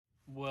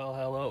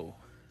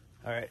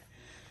All right,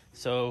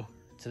 so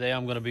today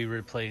I'm gonna be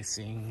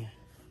replacing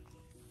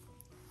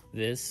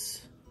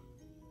this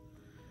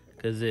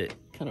because it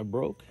kind of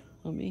broke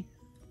on me.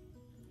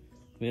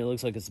 I mean, it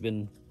looks like it's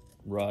been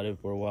rotted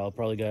for a while.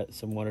 Probably got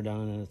some water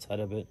down on the side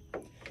of it.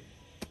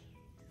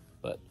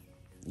 But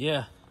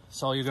yeah,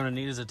 so all you're gonna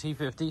need is a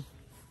T50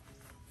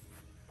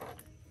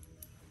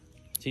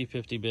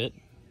 bit.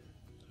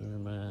 Where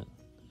am I at?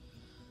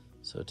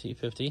 So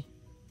T50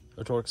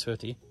 or Torx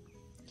 50.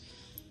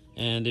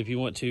 And if you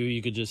want to,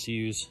 you could just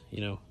use, you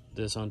know,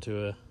 this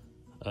onto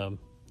a,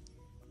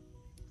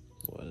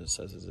 what it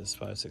says is this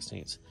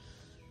 5/16,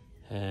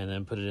 and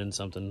then put it in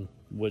something,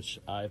 which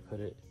I put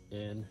it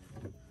in.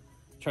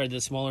 Tried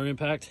this smaller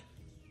impact,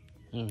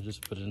 you know,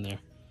 just put it in there.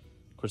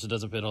 Of course, it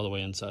doesn't fit all the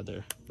way inside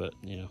there, but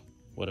you know,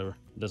 whatever,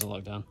 it doesn't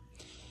lock down.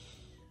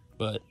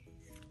 But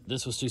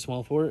this was too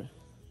small for it,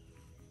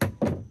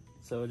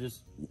 so I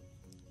just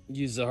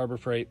used the Harbor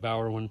Freight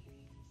Bauer one,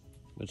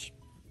 which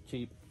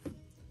cheap.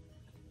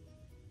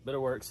 But it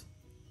works.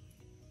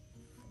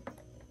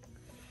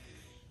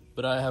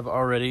 But I have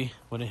already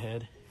went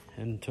ahead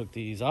and took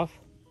these off,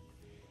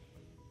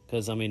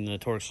 because I mean the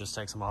Torx just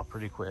takes them off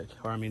pretty quick,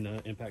 or I mean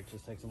the impact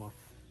just takes them off.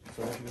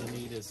 So what you're gonna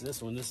need is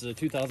this one. This is a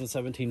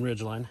 2017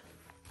 Ridgeline.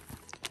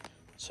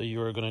 So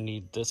you are gonna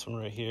need this one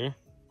right here.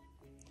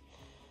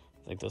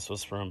 I think this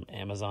was from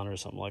Amazon or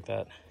something like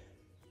that.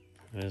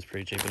 And it's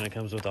pretty cheap, and it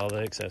comes with all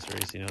the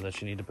accessories, you know,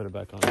 that you need to put it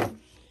back on.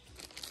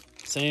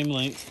 Same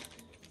length.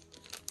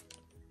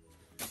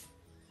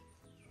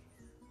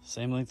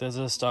 Same length as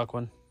a stock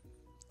one.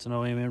 It's an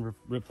OEM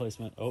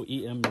replacement.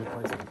 OEM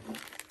replacement.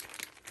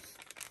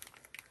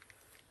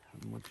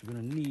 And what you're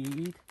gonna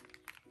need,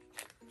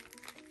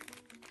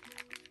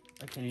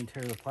 I can't even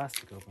tear the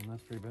plastic open.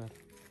 That's pretty bad.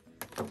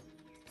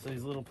 So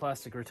these little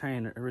plastic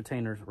retainers.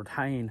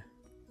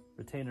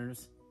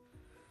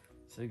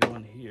 So they go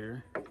in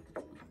here.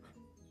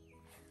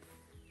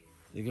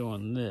 They go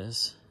on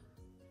this,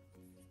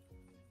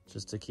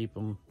 just to keep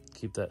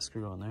that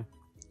screw on there.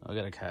 I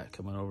got a cat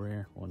coming over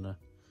here, wanting to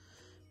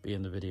be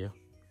in the video.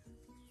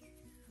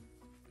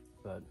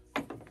 But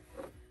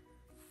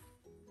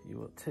you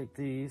will take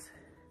these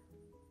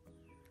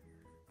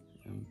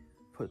and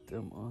put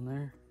them on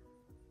there.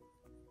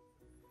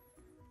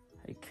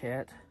 Hey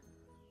cat.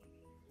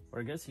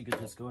 Or I guess you could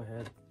just go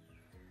ahead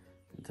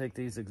and take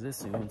these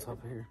existing ones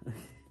off of here.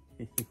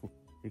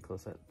 You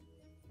close that.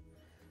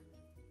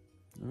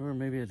 Or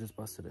maybe I just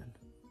busted it.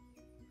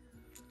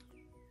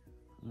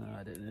 No,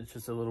 I didn't. It's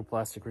just a little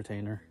plastic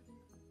retainer.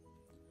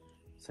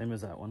 Same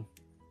as that one.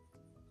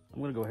 I'm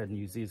gonna go ahead and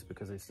use these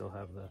because they still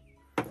have the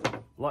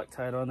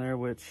Loctite on there,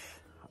 which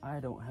I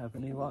don't have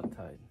any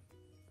Loctite.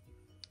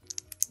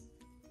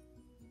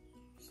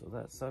 So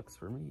that sucks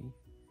for me.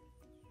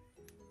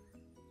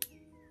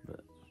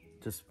 But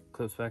just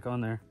clips back on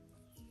there,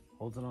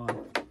 holds it on.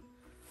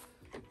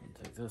 And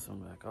take this one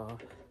back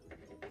off.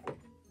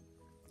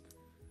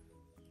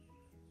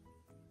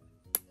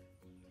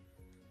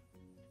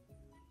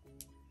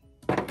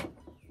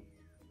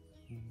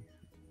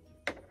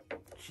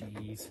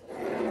 Jeez.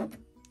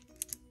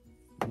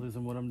 I'm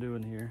losing what I'm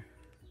doing here.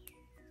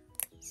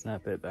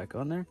 Snap it back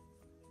on there.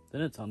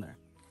 Then it's on there.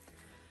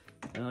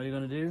 And all you're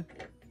gonna do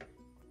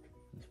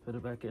is put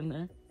it back in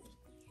there.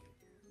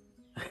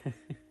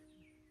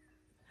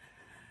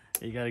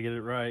 You gotta get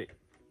it right.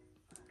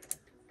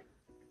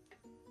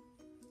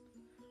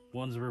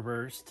 One's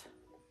reversed.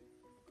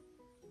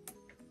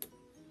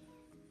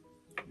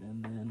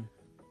 And then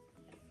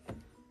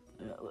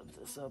I lift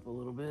this up a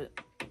little bit.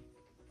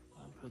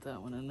 Put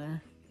that one in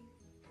there.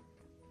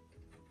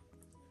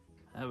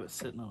 I have it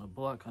sitting on a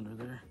block under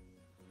there.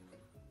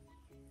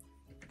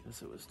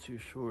 Guess it was too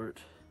short.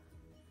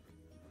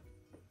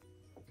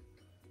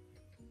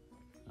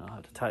 I'll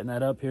have to tighten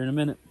that up here in a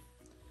minute.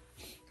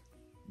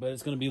 But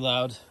it's gonna be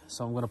loud,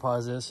 so I'm gonna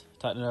pause this,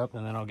 tighten it up,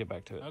 and then I'll get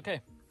back to it.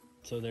 Okay,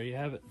 so there you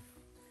have it.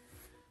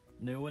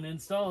 New one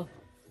installed.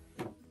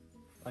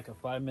 Like a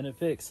 5-minute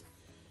fix.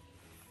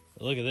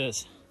 But look at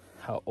this,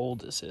 how old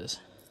this is.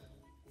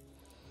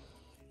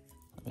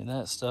 I mean,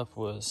 that stuff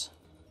was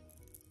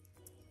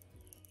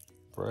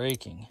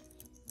breaking.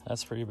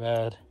 That's pretty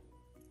bad.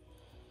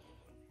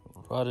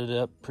 Rotted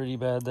up pretty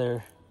bad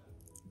there.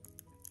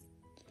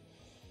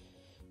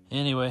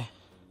 Anyway,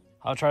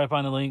 I'll try to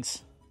find the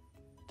links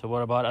to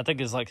what I bought. I think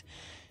it's like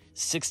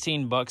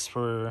 16 bucks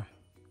for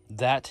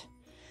that.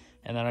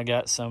 And then I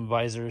got some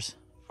visors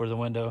for the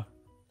window.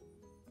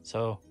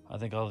 So I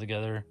think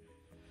altogether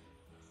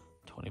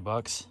 20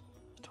 bucks,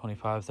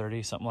 25,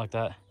 30, something like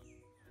that.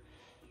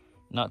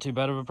 Not too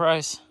bad of a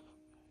price.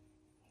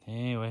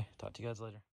 Anyway, talk to you guys later.